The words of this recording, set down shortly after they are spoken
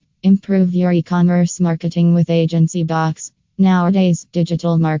Improve your e-commerce marketing with AgencyBox. Nowadays,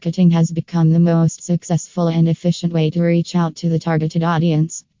 digital marketing has become the most successful and efficient way to reach out to the targeted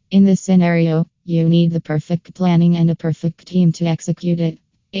audience. In this scenario, you need the perfect planning and a perfect team to execute it.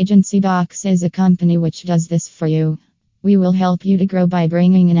 AgencyBox is a company which does this for you. We will help you to grow by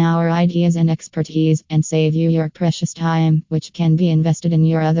bringing in our ideas and expertise and save you your precious time, which can be invested in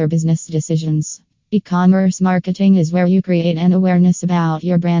your other business decisions. E-commerce marketing is where you create an awareness about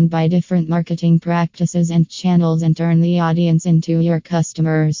your brand by different marketing practices and channels and turn the audience into your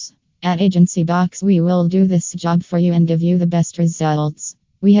customers. At AgencyBox, we will do this job for you and give you the best results.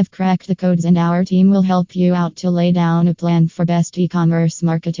 We have cracked the codes and our team will help you out to lay down a plan for best e-commerce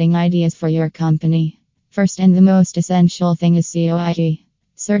marketing ideas for your company. First and the most essential thing is SEO,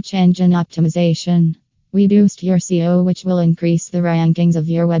 search engine optimization. We boost your SEO, which will increase the rankings of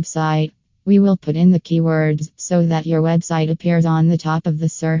your website. We will put in the keywords so that your website appears on the top of the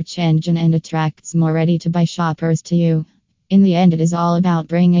search engine and attracts more ready-to-buy shoppers to you. In the end, it is all about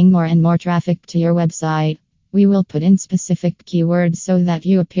bringing more and more traffic to your website. We will put in specific keywords so that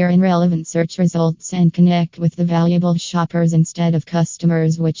you appear in relevant search results and connect with the valuable shoppers instead of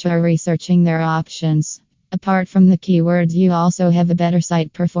customers which are researching their options. Apart from the keywords, you also have a better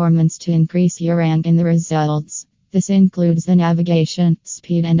site performance to increase your rank in the results. This includes the navigation,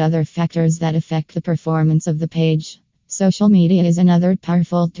 speed, and other factors that affect the performance of the page. Social media is another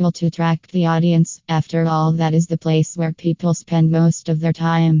powerful tool to attract the audience. After all, that is the place where people spend most of their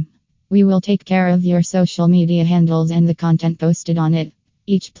time. We will take care of your social media handles and the content posted on it.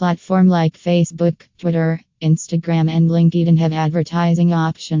 Each platform like Facebook, Twitter, Instagram, and LinkedIn have advertising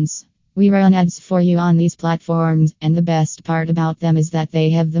options. We run ads for you on these platforms, and the best part about them is that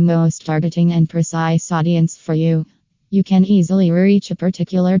they have the most targeting and precise audience for you. You can easily reach a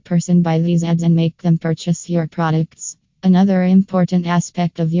particular person by these ads and make them purchase your products. Another important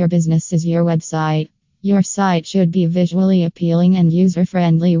aspect of your business is your website. Your site should be visually appealing and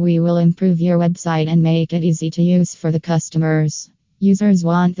user-friendly. We will improve your website and make it easy to use for the customers. Users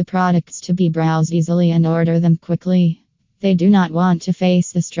want the products to be browsed easily and order them quickly. They do not want to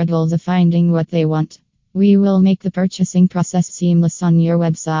face the struggles of finding what they want. We will make the purchasing process seamless on your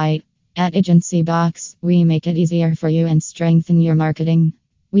website. At AgencyBox, we make it easier for you and strengthen your marketing.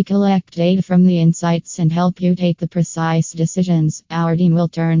 We collect data from the insights and help you take the precise decisions. Our team will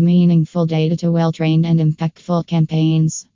turn meaningful data to well-trained and impactful campaigns.